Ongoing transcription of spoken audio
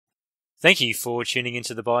Thank you for tuning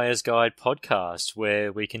into the Buyer's Guide podcast,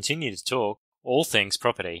 where we continue to talk all things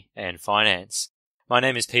property and finance. My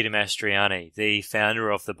name is Peter Mastriani, the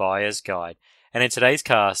founder of the Buyer's Guide, and in today's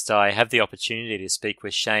cast I have the opportunity to speak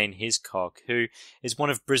with Shane Hiscock, who is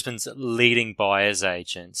one of Brisbane's leading buyers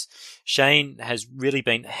agents. Shane has really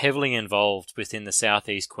been heavily involved within the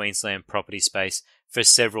southeast Queensland property space for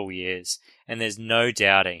several years, and there's no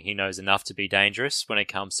doubting he knows enough to be dangerous when it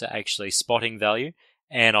comes to actually spotting value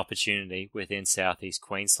and opportunity within southeast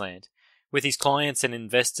Queensland. With his clients and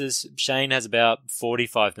investors, Shane has about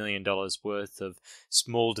 $45 million worth of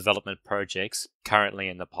small development projects currently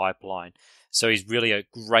in the pipeline. So he's really a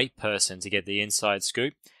great person to get the inside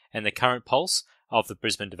scoop and the current pulse of the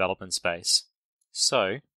Brisbane development space.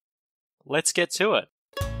 So, let's get to it.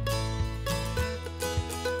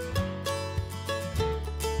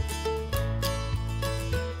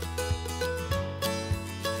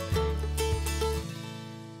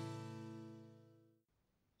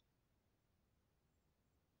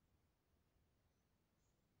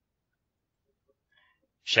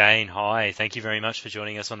 Shane, hi. Thank you very much for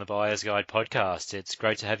joining us on the Buyer's Guide podcast. It's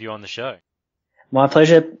great to have you on the show. My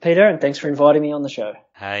pleasure, Peter, and thanks for inviting me on the show.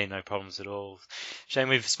 Hey, no problems at all. Shane,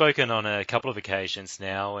 we've spoken on a couple of occasions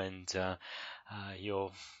now, and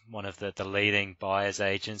you're one of the leading buyers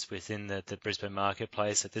agents within the Brisbane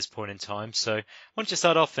marketplace at this point in time. So why don't you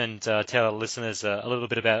start off and tell our listeners a little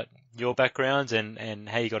bit about your background and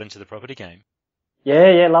how you got into the property game?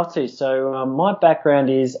 Yeah, love to. So my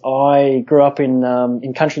background is I grew up in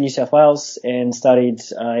country New South Wales and studied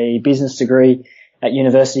a business degree at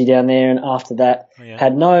university down there, and after that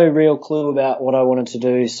had no real clue about what I wanted to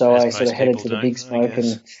do, so I sort of headed to the big smoke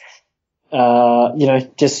and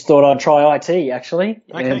just thought I'd try IT actually.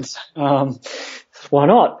 Okay. And why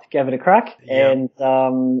not? Gave it a crack and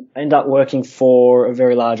ended up working for a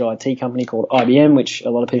very large IT company called IBM, which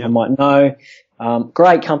a lot of people might know.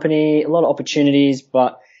 Great company, a lot of opportunities,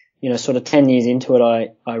 but, sort of 10 years into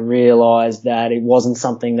it, I realized that it wasn't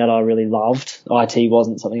something that I really loved. IT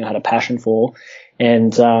wasn't something I had a passion for.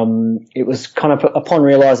 And, it was kind of upon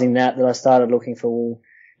realizing that I started looking for,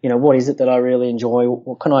 what is it that I really enjoy?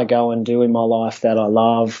 What can I go and do in my life that I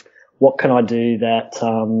love? What can I do that,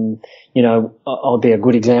 I'll be a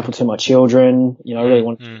good example to my children? I really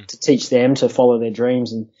want to teach them to follow their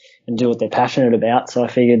dreams and do what they're passionate about. So I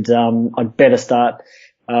figured, I'd better start,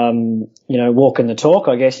 walking the talk,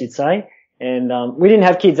 I guess you'd say. And, we didn't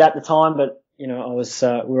have kids at the time, but, we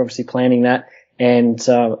were obviously planning that. And,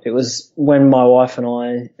 it was when my wife and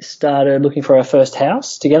I started looking for our first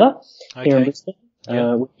house together here in Brisbane.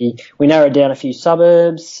 We narrowed down a few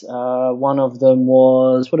suburbs. One of them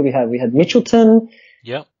was, what do we have? We had Mitchelton.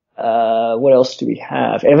 Yeah. What else do we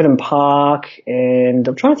have? Everton Park, and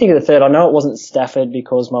I'm trying to think of the third. I know it wasn't Stafford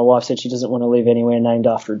because my wife said she doesn't want to live anywhere named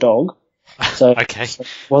after a dog. So it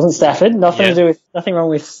wasn't Stafford. Nothing wrong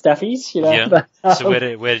with Staffies, Yeah. But, so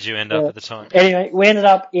where did you end up at the time? Anyway, we ended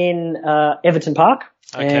up in Everton Park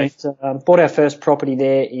and bought our first property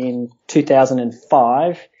there in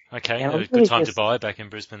 2005. Okay, a good time to buy back in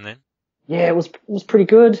Brisbane then. Yeah, it was pretty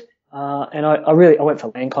good. And I went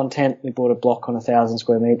for land content. We bought a block on 1,000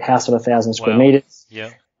 square meter, house on 1,000 square meters.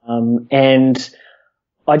 Yeah. And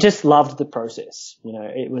I just loved the process.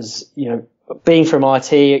 It was, being from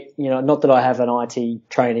IT, not that I have an IT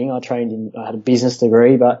training. I had a business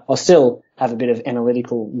degree, but I still have a bit of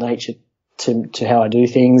analytical nature to how I do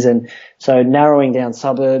things. And so narrowing down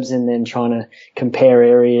suburbs and then trying to compare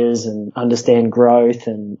areas and understand growth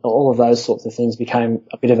and all of those sorts of things became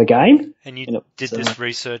a bit of a game. And you did this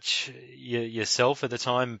research yourself at the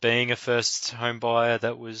time, being a first home buyer?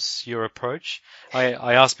 That was your approach?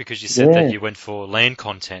 I asked because you said that you went for land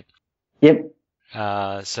content. Yep.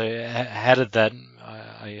 So how did that,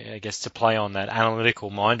 I guess, to play on that analytical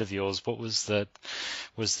mind of yours, was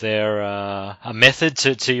there a method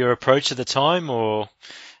to your approach at the time, or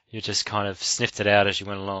you just kind of sniffed it out as you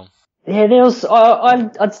went along? Yeah,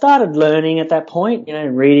 I'd started learning at that point,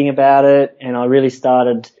 reading about it, and I really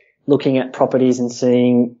started looking at properties and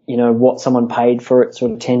seeing, what someone paid for it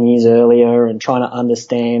sort of 10 years earlier and trying to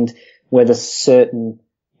understand whether certain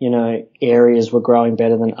areas were growing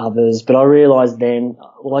better than others. But I realized then,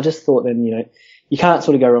 I just thought then, you can't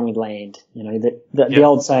sort of go wrong with land. The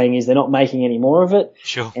old saying is they're not making any more of it.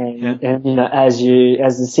 Sure. And as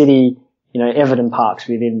the city, Everton Park's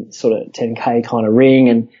within sort of 10K kind of ring,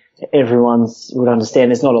 and everyone would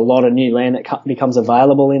understand there's not a lot of new land that becomes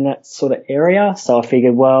available in that sort of area. So I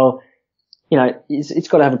figured, it's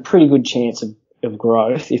got to have a pretty good chance of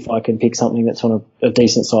growth if I can pick something that's on a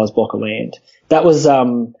decent sized block of land. That was,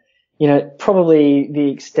 probably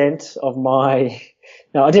the extent of my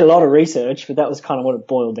Now, I did a lot of research, but that was kind of what it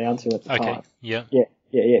boiled down to at the time. Yeah. Yeah.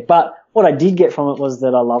 But what I did get from it was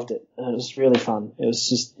that I loved it. And it was really fun. It was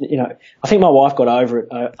just, I think my wife got over it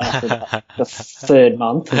after about the third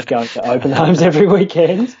month of going to open homes every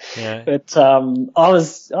weekend. Yeah. But I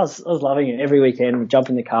was loving it. Every weekend, we'd jump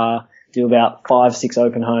in the car, do about 5-6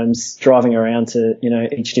 open homes, driving around to,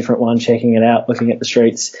 each different one, checking it out, looking at the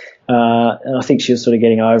streets. And I think she was sort of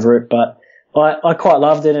getting over it, but I quite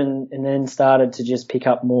loved it and then started to just pick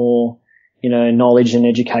up more, knowledge and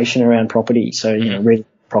education around property. So, reading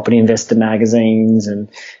property investor magazines and,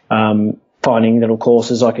 finding little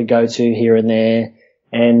courses I could go to here and there.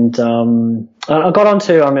 And, I got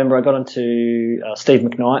onto Steve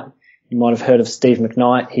McKnight. You might have heard of Steve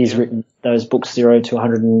McKnight. He's written those books, 0 to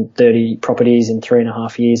 130 Properties in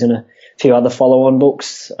 3.5 years, and a few other follow-on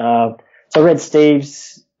books. So I read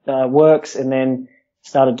Steve's works and then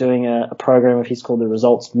started doing a program of his called the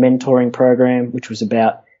Results Mentoring Program, which was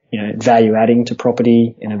about, value adding to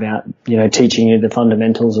property and about, teaching you the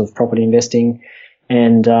fundamentals of property investing.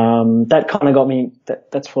 And that kind of got me,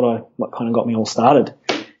 that's what kind of got me all started.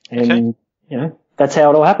 And, that's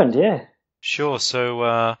how it all happened, yeah. Sure.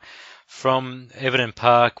 So, from Everton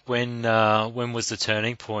Park, when was the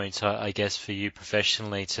turning point, I guess, for you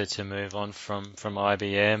professionally to move on from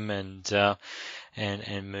IBM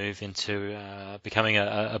and move into becoming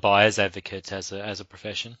a buyer's advocate as a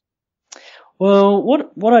profession? Well,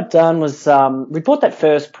 what I'd done was we bought that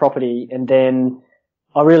first property, and then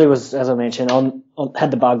I really was, as I mentioned, I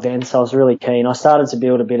had the bug then, so I was really keen. I started to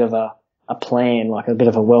build a bit of a plan, like a bit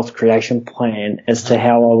of a wealth creation plan as to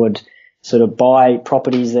how I would sort of buy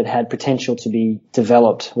properties that had potential to be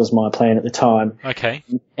developed was my plan at the time. Okay.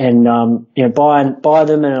 And, buy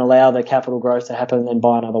them and allow the capital growth to happen and then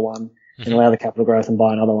buy another one and allow the capital growth and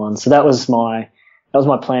buy another one. So that was my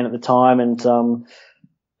plan at the time. And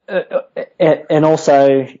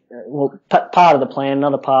also, part of the plan,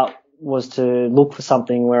 another part was to look for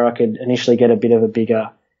something where I could initially get a bit of a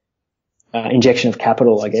bigger, injection of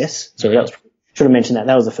capital, I guess. So should have mentioned that.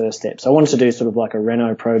 That was the first step. So I wanted to do sort of like a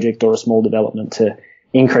reno project or a small development to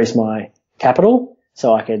increase my capital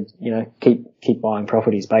so I could, keep buying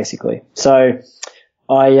properties basically. So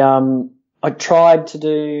I tried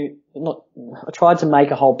to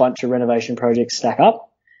make a whole bunch of renovation projects stack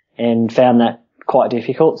up and found that quite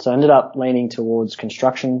difficult. So I ended up leaning towards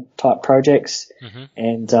construction type projects.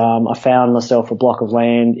 And, I found myself a block of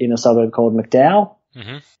land in a suburb called McDowell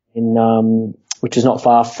which is not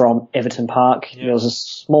far from Everton Park. Yeah. There was a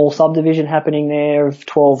small subdivision happening there of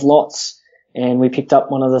 12 lots, and we picked up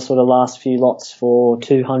one of the sort of last few lots for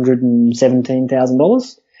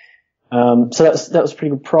 $217,000. So that was a pretty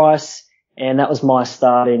good price, and that was my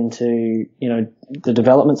start into, the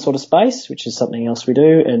development sort of space, which is something else we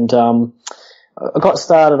do. And, I got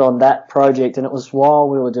started on that project, and it was while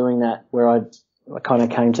we were doing that where I kind of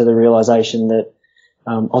came to the realization that,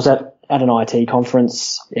 I was at an IT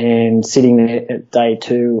conference and sitting there at day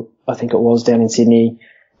 2, I think it was, down in Sydney,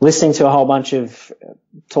 listening to a whole bunch of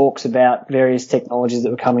talks about various technologies that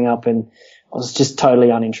were coming up, and I was just totally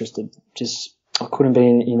uninterested. I couldn't be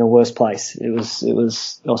in a worse place. I was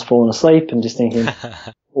falling asleep and just thinking,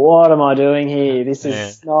 what am I doing here? This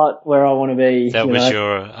is not where I want to be. That was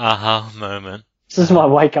your aha moment. This is my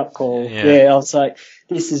wake up call. Yeah, I was like,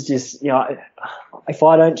 this is just, if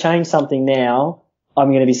I don't change something now, I'm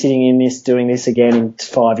going to be sitting in this, doing this again in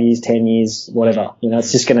 5 years, 10 years, whatever.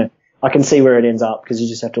 It's just I can see where it ends up, because you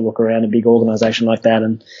just have to look around a big organization like that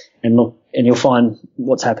and look, and you'll find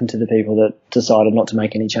what's happened to the people that decided not to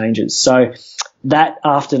make any changes. So that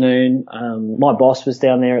afternoon, my boss was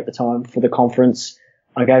down there at the time for the conference.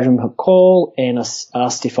 I gave him a call and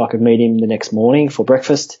asked if I could meet him the next morning for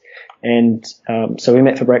breakfast. And so we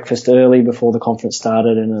met for breakfast early before the conference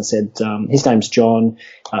started, and I said, his name's John,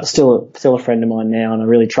 still a friend of mine now, and I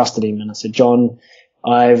really trusted him. And I said, John,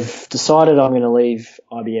 I've decided I'm going to leave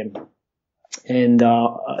IBM, and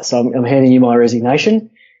so I'm handing you my resignation,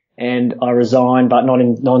 and I resign, but not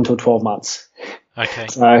until 12 months. Okay.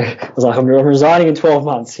 So I was like, I'm resigning in 12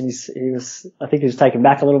 months, and I think he was taken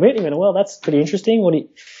back a little bit. He went, well, that's pretty interesting.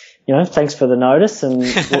 Thanks for the notice, and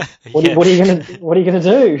what are you going to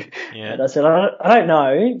do? Yeah. And I said, I don't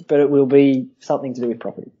know, but it will be something to do with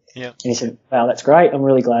property. Yeah. And he said, wow, that's great. I'm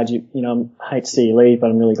really glad I hate to see you leave, but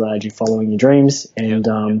I'm really glad you're following your dreams. And,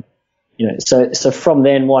 so from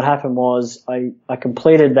then what happened was I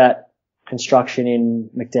completed that construction in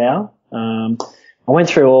McDowell. I went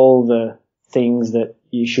through all the things that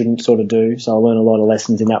you shouldn't sort of do. So I learned a lot of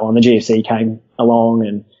lessons in that one. The GFC came along,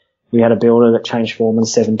 and we had a builder that changed foreman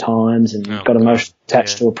 7 times and got emotionally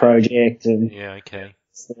attached to a project. And okay.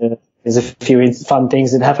 So there's a few fun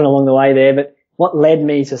things that happen along the way there, but what led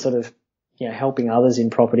me to sort of, helping others in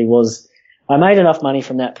property was I made enough money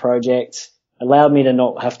from that project, allowed me to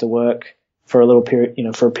not have to work for a little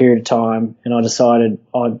period, for a period of time, and I decided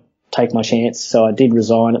I'd take my chance. So I did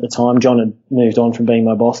resign at the time. John had moved on from being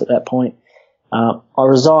my boss at that point. I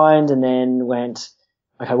resigned and then went,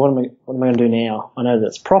 okay, what am I going to do now? I know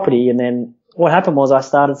that's property. And then what happened was I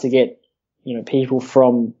started to get, people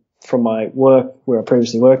from my work where I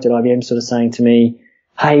previously worked at IBM sort of saying to me,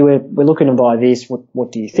 hey, we're looking to buy this.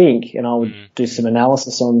 What do you think? And I would do some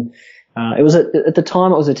analysis on, it was at the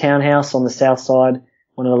time it was a townhouse on the south side.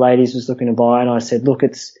 One of the ladies was looking to buy, and I said, look,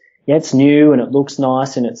 it's new and it looks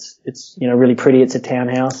nice and it's really pretty. It's a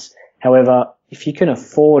townhouse. However, if you can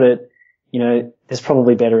afford it, there's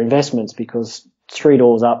probably better investments because 3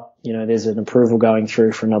 doors up, there's an approval going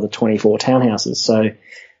through for another 24 townhouses. So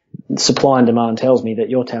supply and demand tells me that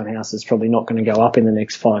your townhouse is probably not going to go up in the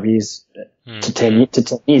next 5 years to 10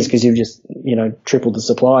 years because you've just, tripled the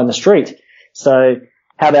supply in the street. So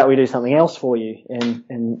how about we do something else for you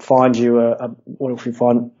and find you what if we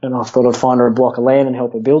find, and I thought I'd find her a block of land and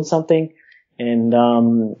help her build something. And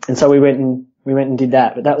so we went and did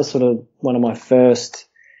that. But that was sort of one of my first,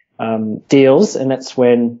 deals. And that's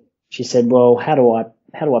when she said, well, how do I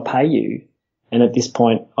pay you? And at this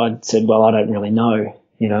point I said, well, I don't really know.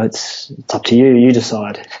 It's up to you. You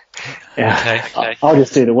decide. Yeah. Okay. I'll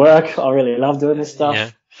just do the work. I really love doing this stuff.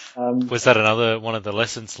 Yeah. Was that another one of the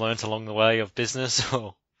lessons learnt along the way of business?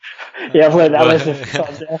 Or yeah, I've learned that lesson a few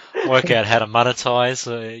times now. Work out how to monetize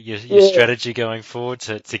your strategy going forward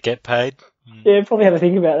to get paid. Yeah, probably have to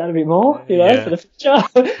think about that a bit more, for the future.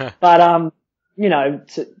 But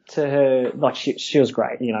to her, like she was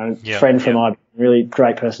great, friend from IBM, really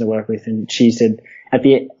great person to work with, and she said at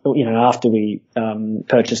the after we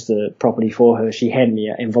purchased the property for her, she handed me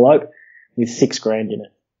an envelope with $6,000 in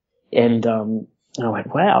it, and I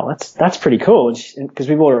went, wow, that's pretty cool. Because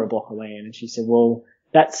we bought her a block of land, and she said, well,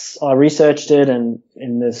 I researched it, and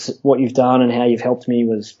this, what you've done and how you've helped me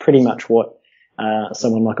was pretty much what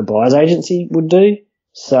someone like a buyer's agency would do.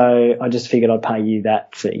 So I just figured I'd pay you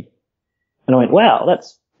that fee. And I went, wow,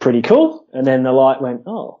 that's pretty cool. And then the light went,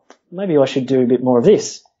 oh, maybe I should do a bit more of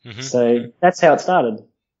this. Mm-hmm. So that's how it started.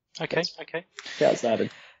 Okay. That's how it started.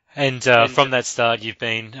 And from that start, you've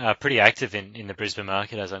been pretty active in the Brisbane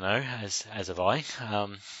market, as I know, as have I.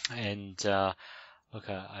 Look,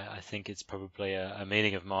 I think it's probably a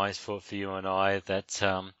meeting of minds for you and I that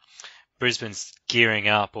Brisbane's gearing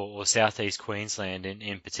up, or southeast Queensland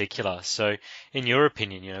in particular. So, in your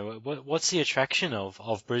opinion, what's the attraction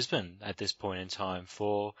of Brisbane at this point in time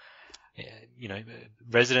for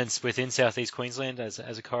residents within southeast Queensland as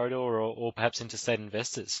a corridor, or perhaps interstate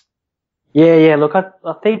investors? Yeah. Look,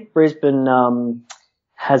 I think Brisbane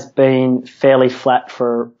has been fairly flat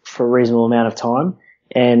for a reasonable amount of time.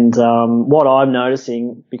 And what I'm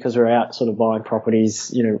noticing, because we're out sort of buying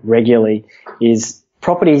properties, regularly, is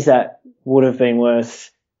properties that would have been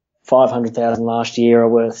worth 500,000 last year are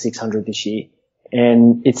worth 600 this year.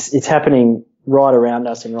 And it's happening right around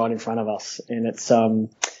us and right in front of us. And it's I'm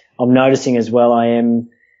noticing as well,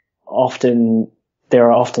 there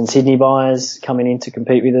are often Sydney buyers coming in to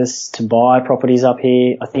compete with us to buy properties up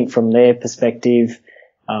here. I think from their perspective,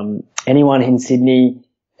 anyone in Sydney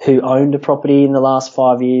who owned a property in the last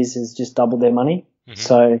 5 years has just doubled their money. Mm-hmm.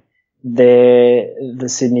 So the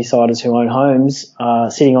Sydney siders who own homes are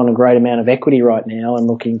sitting on a great amount of equity right now and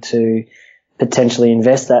looking to potentially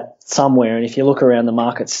invest that somewhere. And if you look around the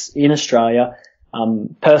markets in Australia,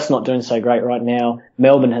 Perth's not doing so great right now.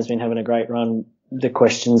 Melbourne has been having a great run. The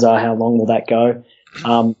questions are, how long will that go?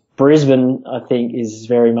 Brisbane, I think, is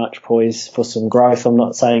very much poised for some growth. I'm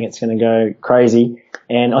not saying it's going to go crazy.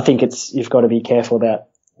 And I think you've got to be careful about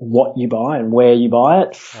what you buy and where you buy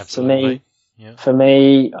it. Absolutely. For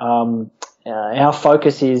me, our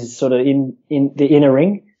focus is sort of in the inner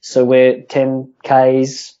ring. So we're 10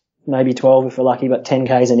 Ks, maybe 12 if we're lucky, but 10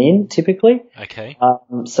 Ks and in typically. Okay.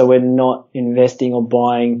 So we're not investing or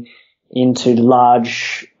buying into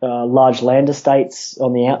large land estates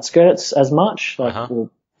on the outskirts as much, or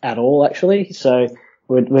at all actually. So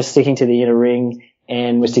we're sticking to the inner ring,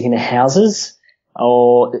 and we're sticking to houses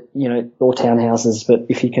or townhouses. But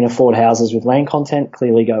if you can afford houses with land content,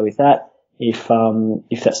 clearly go with that. If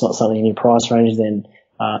that's not something in your price range, then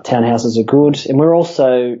townhouses are good. And we're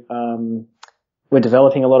also we're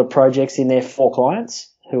developing a lot of projects in there for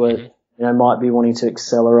clients who are might be wanting to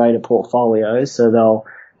accelerate a portfolio, so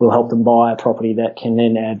we'll help them buy a property that can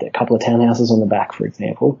then add a couple of townhouses on the back, for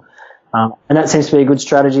example. And that seems to be a good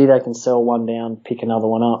strategy. They can sell one down, pick another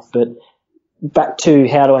one up. But back to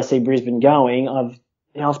how do I see Brisbane going?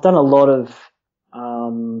 I've done a lot of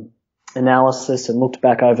analysis and looked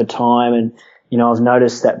back over time, and I've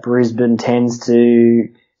noticed that Brisbane tends to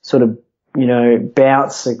sort of,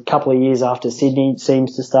 bounce a couple of years after Sydney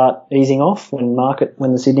seems to start easing off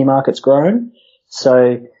when the Sydney market's grown.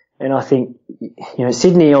 So, and I think,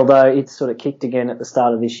 Sydney, although it's sort of kicked again at the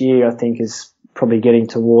start of this year, I think is probably getting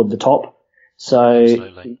toward the top. So,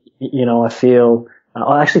 Absolutely. I feel,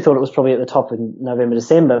 I actually thought it was probably at the top in November,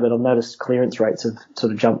 December, but I've noticed clearance rates have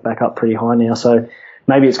sort of jumped back up pretty high now. So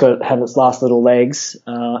maybe it's got to have its last little legs.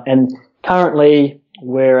 And currently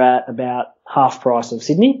we're at about half price of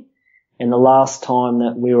Sydney. And the last time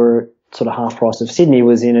that we were sort of half price of Sydney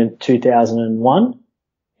was in 2001.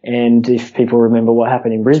 And if people remember what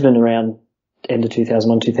happened in Brisbane around end of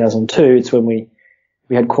 2001, 2002, it's when we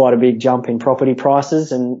had quite a big jump in property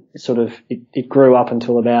prices, and sort of it grew up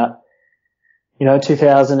until about,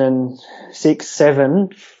 2006, 7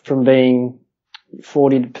 from being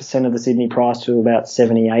 40% of the Sydney price to about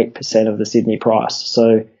 78% of the Sydney price.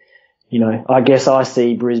 So, I guess I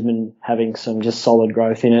see Brisbane having some just solid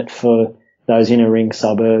growth in it for those inner ring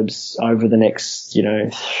suburbs over the next,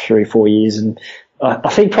 3-4 years. And I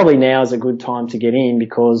think probably now is a good time to get in,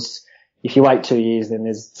 because if you wait 2 years, then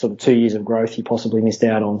there's sort of 2 years of growth you possibly missed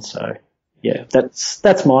out on. So, yeah,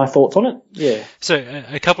 that's my thoughts on it. Yeah. So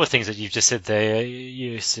a couple of things that you've just said there.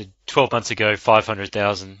 You said 12 months ago,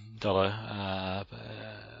 $500,000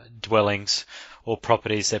 dwellings or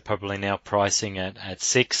properties, they're probably now pricing at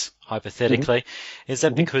 6, hypothetically. Mm-hmm. Is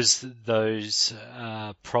that because those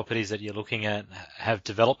properties that you're looking at have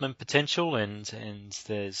development potential, and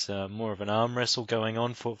there's more of an arm wrestle going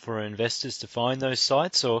on for investors to find those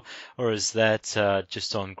sites, or is that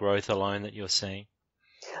just on growth alone that you're seeing?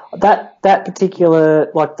 That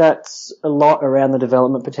particular, that's a lot around the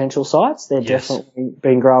development potential sites. They're definitely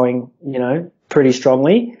been growing, pretty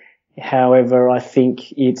strongly. However, I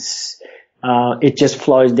think it just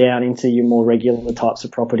flows down into your more regular types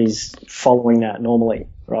of properties following that normally,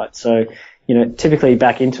 right? So, typically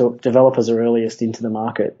developers are earliest into the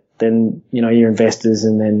market, then, your investors,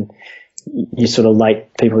 and then you sort of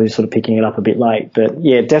late people who are sort of picking it up a bit late. But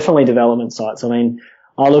yeah, definitely development sites. I mean,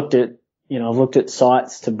 I've looked at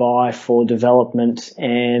sites to buy for development,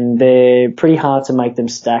 and they're pretty hard to make them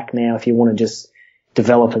stack now if you want to just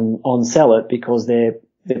develop and on-sell it, because their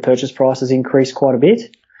purchase prices increase quite a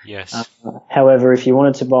bit. Yes. However, if you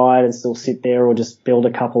wanted to buy it and still sit there, or just build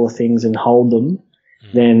a couple of things and hold them,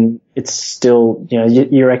 then it's still,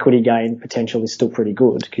 your equity gain potential is still pretty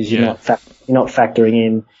good, because you're not factoring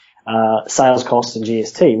in sales costs and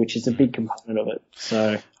GST, which is a big component of it.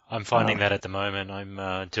 So I'm finding that at the moment.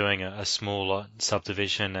 I'm doing a small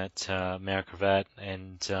subdivision at Mount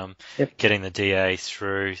and getting the DA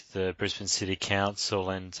through the Brisbane City Council,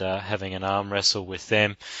 and having an arm wrestle with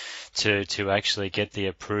them to actually get the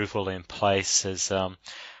approval in place has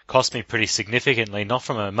cost me pretty significantly, not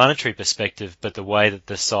from a monetary perspective, but the way that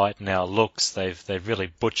the site now looks. They've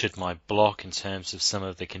really butchered my block in terms of some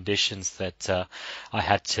of the conditions that I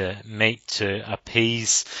had to meet to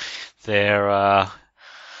appease their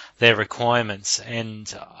requirements.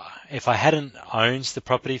 And if I hadn't owned the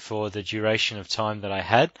property for the duration of time that I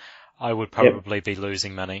had, I would probably be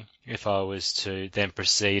losing money if I was to then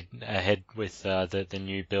proceed ahead with the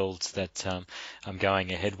new builds that I'm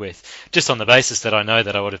going ahead with, just on the basis that I know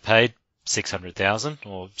that I would have paid $600,000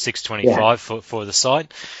 or $625 for the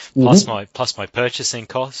site, plus my purchasing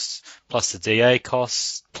costs, plus the DA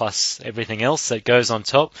costs, plus everything else that goes on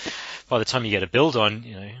top. By the time you get a build on,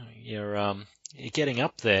 you're getting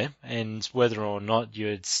up there, and whether or not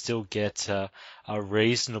you'd still get a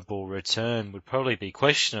reasonable return would probably be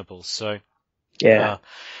questionable. So,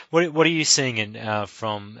 what are you seeing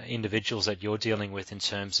from individuals that you're dealing with in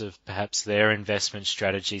terms of perhaps their investment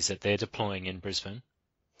strategies that they're deploying in Brisbane?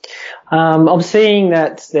 I'm seeing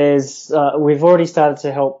that we've already started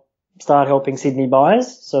to start helping Sydney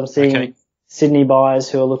buyers. So I'm seeing Sydney buyers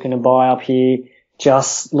who are looking to buy up here,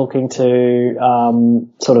 just looking to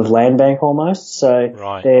sort of land bank almost.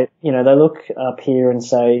 So they look up here and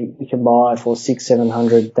say we can buy for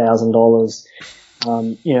 $600,000-$700,000.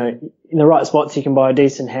 In the right spots you can buy a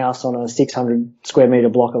decent house on a 600 square metre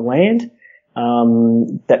block of land.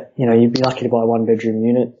 That you'd be lucky to buy a 1-bedroom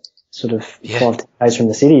unit, sort of 5 days from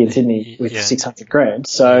the city in Sydney with $600,000.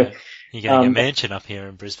 So. You're getting a mansion up here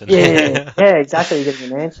in Brisbane. Yeah, exactly. You're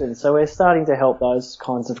getting a mansion. So we're starting to help those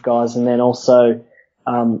kinds of guys, and then also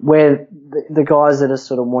where the guys that are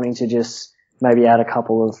sort of wanting to just maybe add a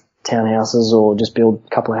couple of townhouses or just build a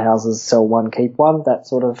couple of houses, sell one, keep one, that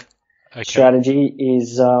sort of strategy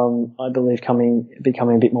is, I believe,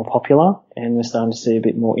 becoming a bit more popular, and we're starting to see a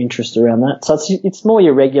bit more interest around that. So it's more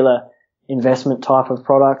your regular investment type of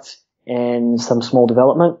product and some small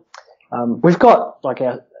development. We've got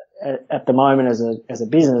at the moment as a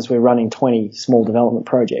business, we're running 20 small development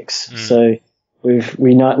projects. So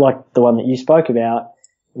we know, like the one that you spoke about,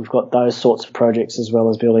 we've got those sorts of projects as well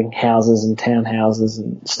as building houses and townhouses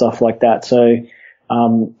and stuff like that. So,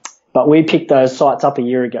 but we picked those sites up a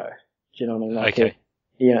year ago. Do you know what I mean? Like okay.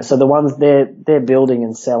 So the ones they're building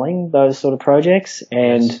and selling those sort of projects.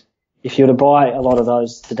 And if you were to buy a lot of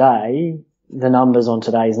those today, the numbers on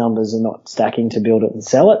today's numbers are not stacking to build it and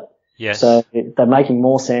sell it. Yes. So they're making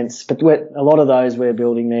more sense. But a lot of those we're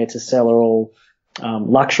building there to sell are all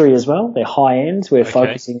luxury as well. They're high ends. We're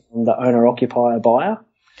focusing on the owner-occupier buyer.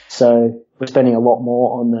 So we're spending a lot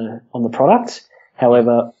more on the product.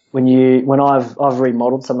 However, when I've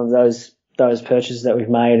remodeled some of those purchases that we've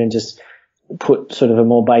made and just put sort of a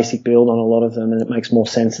more basic build on a lot of them, and it makes more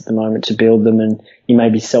sense at the moment to build them, and you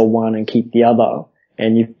maybe sell one and keep the other,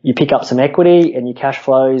 and you pick up some equity and your cash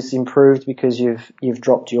flow is improved because you've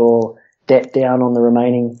dropped your debt down on the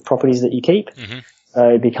remaining properties that you keep. Mm-hmm. So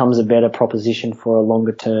it becomes a better proposition for a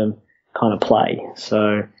longer term kind of play.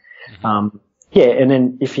 So, and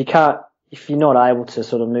then if you're not able to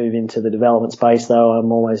sort of move into the development space though,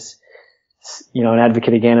 I'm always, an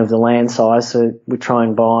advocate again of the land size. So we try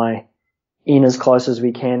and buy in as close as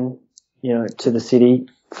we can, to the city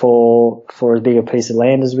for as big a piece of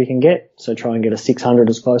land as we can get. So try and get a 600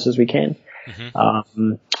 as close as we can.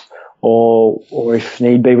 Mm-hmm. Or if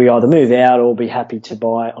need be, we either move out or be happy to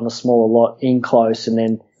buy on a smaller lot in close, and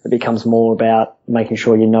then it becomes more about making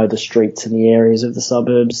sure you know the streets and the areas of the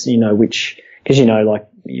suburbs, because like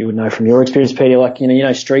you would know from your experience,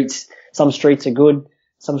 Peter, streets, some streets are good,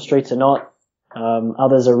 some streets are not.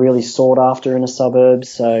 Others are really sought after in a suburb.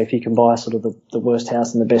 So if you can buy sort of the worst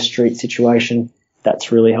house in the best street situation,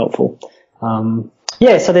 that's really helpful. So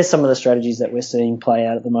there's some of the strategies that we're seeing play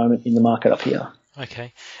out at the moment in the market up here.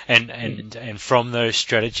 Okay. And from those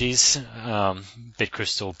strategies, bit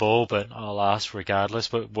crystal ball, but I'll ask regardless,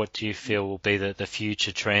 but what do you feel will be the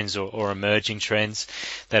future trends or emerging trends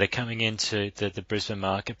that are coming into the Brisbane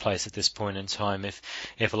marketplace at this point in time? If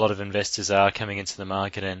a lot of investors are coming into the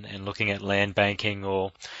market and looking at land banking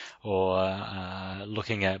or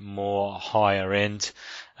looking at more higher end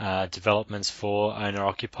developments for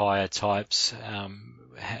owner-occupier types,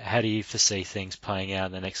 how do you foresee things playing out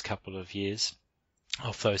in the next couple of years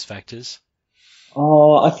of those factors?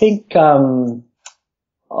 I think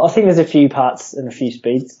there's a few parts and a few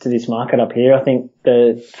speeds to this market up here. I think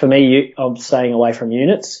for me, I'm staying away from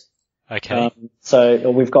units. Okay. So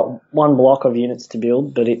we've got one block of units to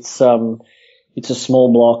build, but it's a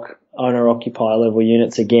small block, owner-occupier level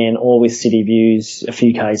units again, all with city views, a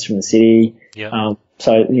few k's from the city. Yeah.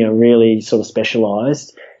 So really sort of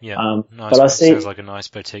specialised. Yeah. Nice. But I see, sounds like a nice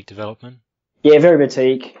boutique development. Yeah, very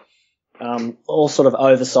boutique. All sort of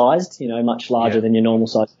oversized, much larger than your normal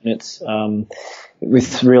size units,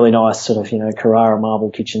 with really nice sort of, Carrara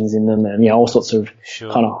marble kitchens in them and, all sorts of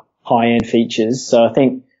kind of high-end features. So I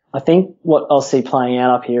think what I'll see playing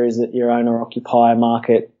out up here is that your owner-occupier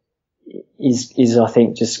market is I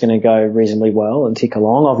think just going to go reasonably well and tick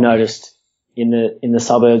along. I've noticed in the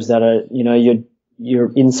suburbs that are,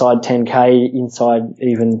 you're inside 10k, inside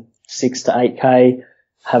even 6 to 8k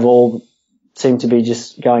have all seem to be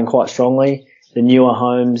just going quite strongly. The newer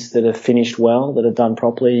homes that are finished well, that are done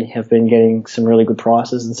properly, have been getting some really good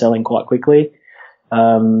prices and selling quite quickly.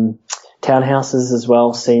 Townhouses as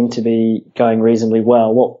well seem to be going reasonably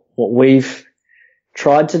well. What we've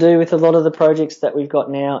tried to do with a lot of the projects that we've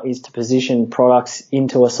got now is to position products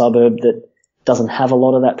into a suburb that doesn't have a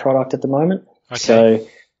lot of that product at the moment. Okay. So,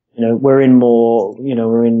 we're in more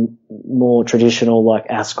traditional like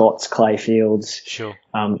Ascot's, Clayfields,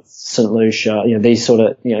 St. Lucia, these sort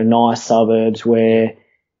of, nice suburbs where,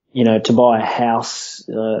 to buy a house,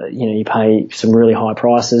 you pay some really high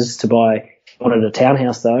prices. To buy one at a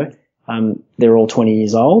townhouse though, they're all 20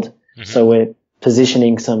 years old. Mm-hmm. So we're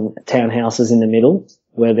positioning some townhouses in the middle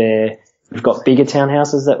where we've got bigger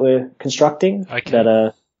townhouses that we're constructing that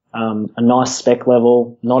are, a nice spec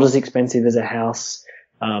level, not as expensive as a house.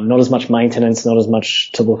 Not as much maintenance, not as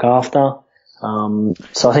much to look after.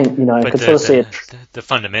 So I think, but could sort of see it. The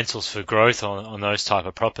fundamentals for growth on those type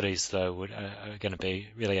of properties, though, are going to be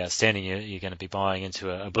really outstanding. You're going to be buying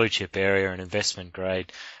into a blue chip area, an investment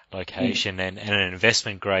grade location, and an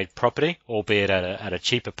investment grade property, albeit at a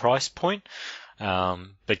cheaper price point.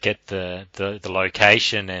 But get the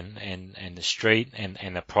location and the street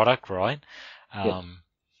and the product right. That'll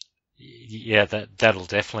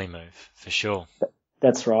definitely move for sure.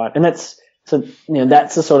 That's right. And that's the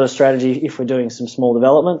sort of strategy if we're doing some small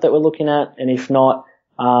development that we're looking at. And if not,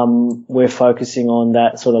 we're focusing on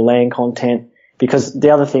that sort of land content, because the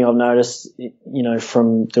other thing I've noticed,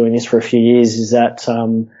 from doing this for a few years is that,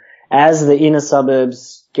 as the inner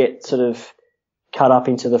suburbs get sort of cut up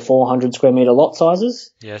into the 400 square metre lot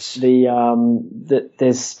sizes. Yes.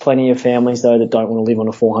 There's plenty of families though that don't want to live on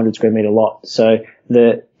a 400 square metre lot. So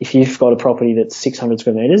if you've got a property that's 600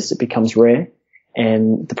 square metres, it becomes rare,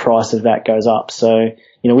 and the price of that goes up. So,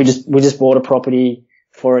 we just bought a property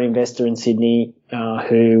for an investor in Sydney,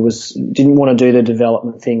 who didn't want to do the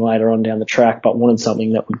development thing later on down the track, but wanted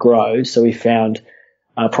something that would grow. So we found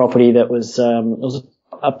a property that was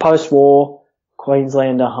a post-war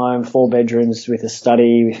Queenslander home, 4 bedrooms with a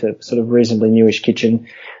study with a sort of reasonably newish kitchen,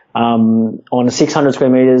 on 600 square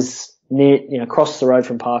metres near, across the road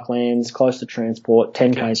from Parklands, close to transport,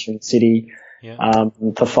 10 k's from the city,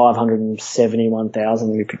 for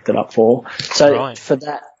 571,000 we picked it up for. So for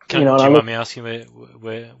that, do you mind me asking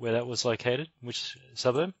where that was located? Which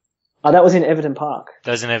suburb? That was in Everton Park.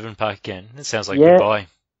 That was in Everton Park again. It sounds like a good buy.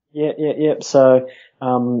 Yeah. So,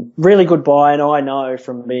 really good buy, and I know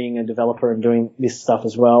from being a developer and doing this stuff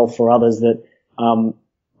as well for others that,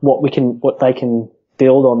 what they can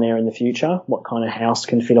build on there in the future, what kind of house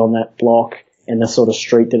can fit on that block and the sort of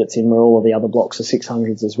street that it's in where all of the other blocks are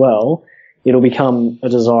 600s as well. It'll become a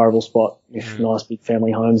desirable spot with nice big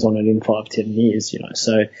family homes on it in 5-10 years,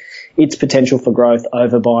 So its potential for growth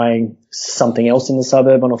over buying something else in the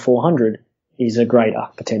suburb on a 400 is a greater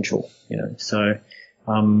potential, So,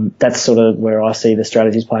 that's sort of where I see the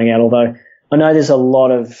strategies playing out. Although I know there's a lot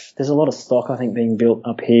of stock, I think, being built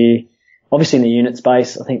up here. Obviously in the unit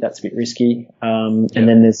space, I think that's a bit risky. And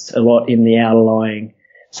then there's a lot in the outlying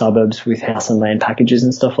suburbs with house and land packages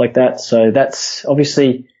and stuff like that. So that's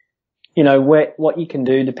obviously, what you can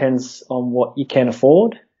do depends on what you can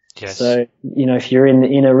afford. Yes. So, if you're in the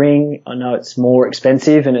inner ring, I know it's more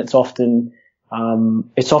expensive, and it's often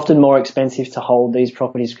more expensive to hold these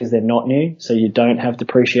properties because they're not new. So you don't have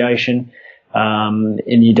depreciation, and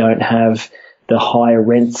you don't have the higher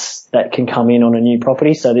rents that can come in on a new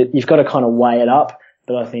property. So that you've got to kind of weigh it up.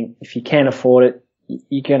 But I think if you can afford it,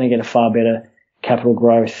 you're going to get a far better capital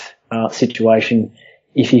growth, situation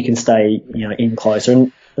if you can stay, in closer.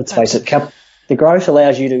 And let's face it, the capital growth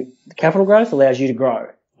allows you to grow.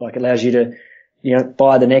 Like, it allows you to,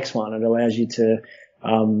 buy the next one. It allows you to,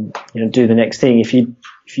 do the next thing. If you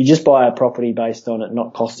just buy a property based on it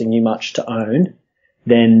not costing you much to own,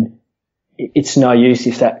 then it's no use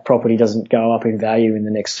if that property doesn't go up in value in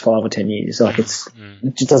the next 5 or 10 years. Like, it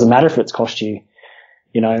just doesn't matter if it's cost you,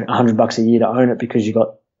 $100 a year to own it because you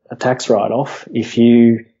got a tax write-off. If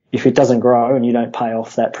it doesn't grow and you don't pay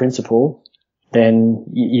off that principal, then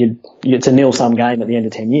it's a nil-sum game at the end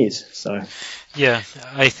of 10 years. So, yeah,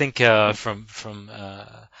 I think from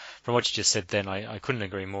what you just said, then I couldn't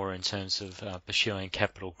agree more in terms of pursuing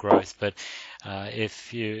capital growth. But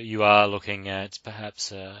if you are looking at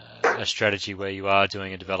perhaps a strategy where you are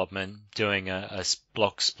doing a development, doing a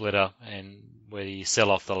block splitter, and whether you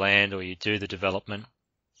sell off the land or you do the development,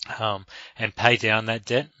 and pay down that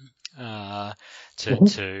debt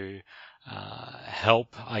to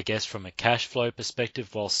help, I guess, from a cash flow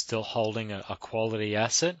perspective while still holding a quality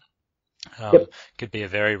asset, could be a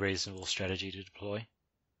very reasonable strategy to deploy.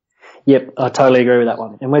 Yep, I totally agree with that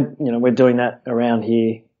one. And we're doing that around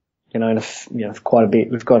here, quite a bit.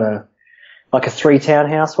 We've got a 3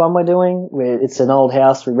 townhouse one we're doing where it's an old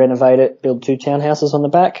house. We renovate it, build 2 townhouses on the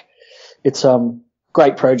back. It's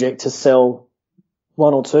great project to sell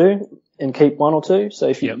 1 or 2 and keep 1 or 2. So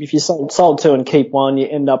if you sold 2 and keep 1, you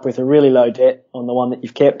end up with a really low debt on the one that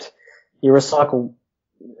you've kept. You recycle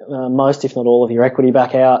most, if not all, of your equity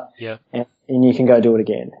back out. Yeah. And you can go do it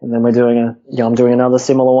again. And then I'm doing another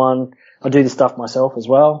similar one. I do this stuff myself as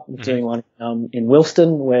well. I'm doing one in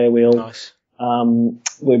Wilston where we've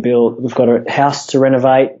got a house to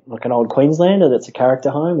renovate, like an old Queenslander that's a character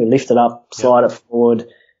home. We lift it up, slide it forward,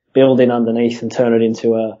 build in underneath and turn it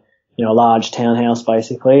into a large townhouse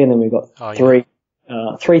basically. And then we've got three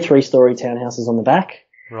 3-story townhouses on the back.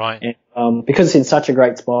 Right. And because it's in such a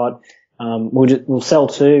great spot, we'll sell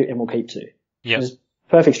 2 and we'll keep 2. Yeah.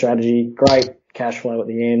 Perfect strategy, great cash flow at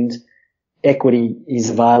the end. Equity is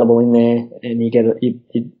available in there, and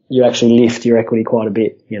you actually lift your equity quite a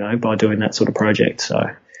bit, by doing that sort of project. So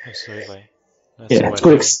absolutely, it's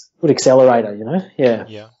good accelerator, Yeah.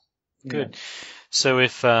 Yeah. Good. So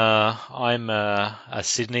if I'm a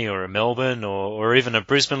Sydney or a Melbourne or even a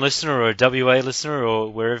Brisbane listener or a WA listener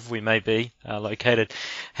or wherever we may be located,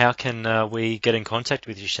 how can we get in contact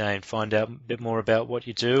with you, Shane, find out a bit more about what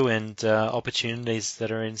you do and opportunities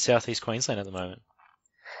that are in southeast Queensland at the moment?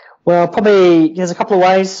 Well, probably there's a couple of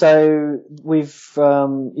ways. So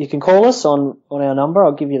you can call us on our number.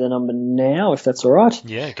 I'll give you the number now if that's all right.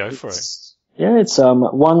 Yeah, go for it. Yeah, it's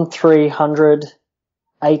 1300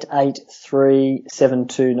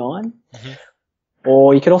 883729.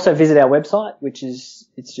 Or you can also visit our website,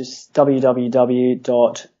 it's just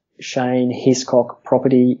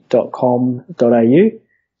www.shanehiscockproperty.com.au.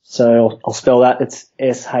 So I'll spell that. It's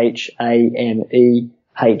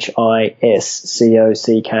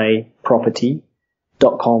ShaneHiscock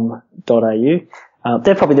property.com.au.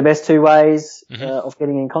 They're probably the best two ways of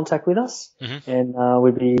getting in contact with us. And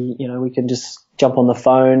we can just jump on the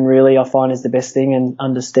phone, really, I find is the best thing, and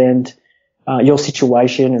understand your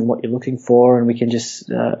situation and what you're looking for, and we can just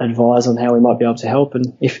advise on how we might be able to help.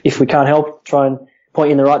 And if we can't help, try and point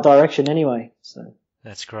you in the right direction anyway. So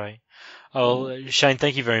that's great. Oh, Shane,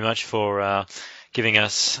 thank you very much for giving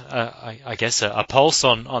us, I guess, a pulse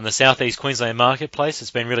on the Southeast Queensland marketplace.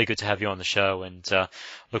 It's been really good to have you on the show, and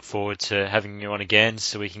look forward to having you on again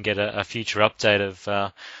so we can get a future update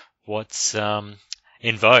of what's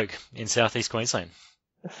in vogue in Southeast Queensland.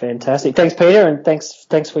 Fantastic. Thanks, Peter, and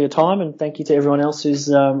thanks for your time, and thank you to everyone else who's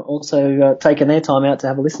also taken their time out to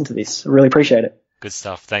have a listen to this. I really appreciate it. Good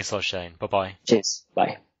stuff. Thanks a lot, Shane. Bye-bye. Cheers.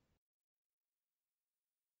 Bye.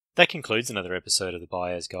 That concludes another episode of the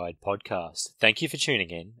Buyer's Guide podcast. Thank you for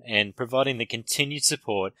tuning in and providing the continued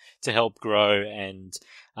support to help grow and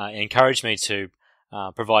encourage me to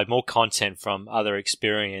provide more content from other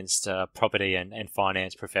experienced property and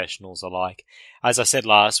finance professionals alike. As I said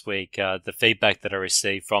last week, the feedback that I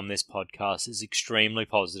received from this podcast is extremely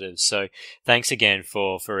positive. So thanks again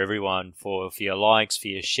for everyone, for your likes, for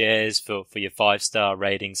your shares, for your 5-star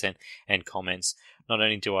ratings and comments. Not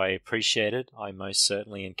only do I appreciate it, I most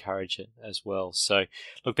certainly encourage it as well. So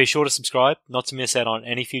look, be sure to subscribe, not to miss out on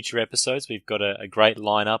any future episodes. We've got a great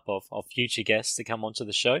lineup of future guests to come onto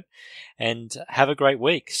the show, and have a great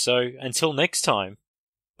week. So until next time,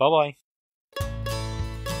 bye-bye.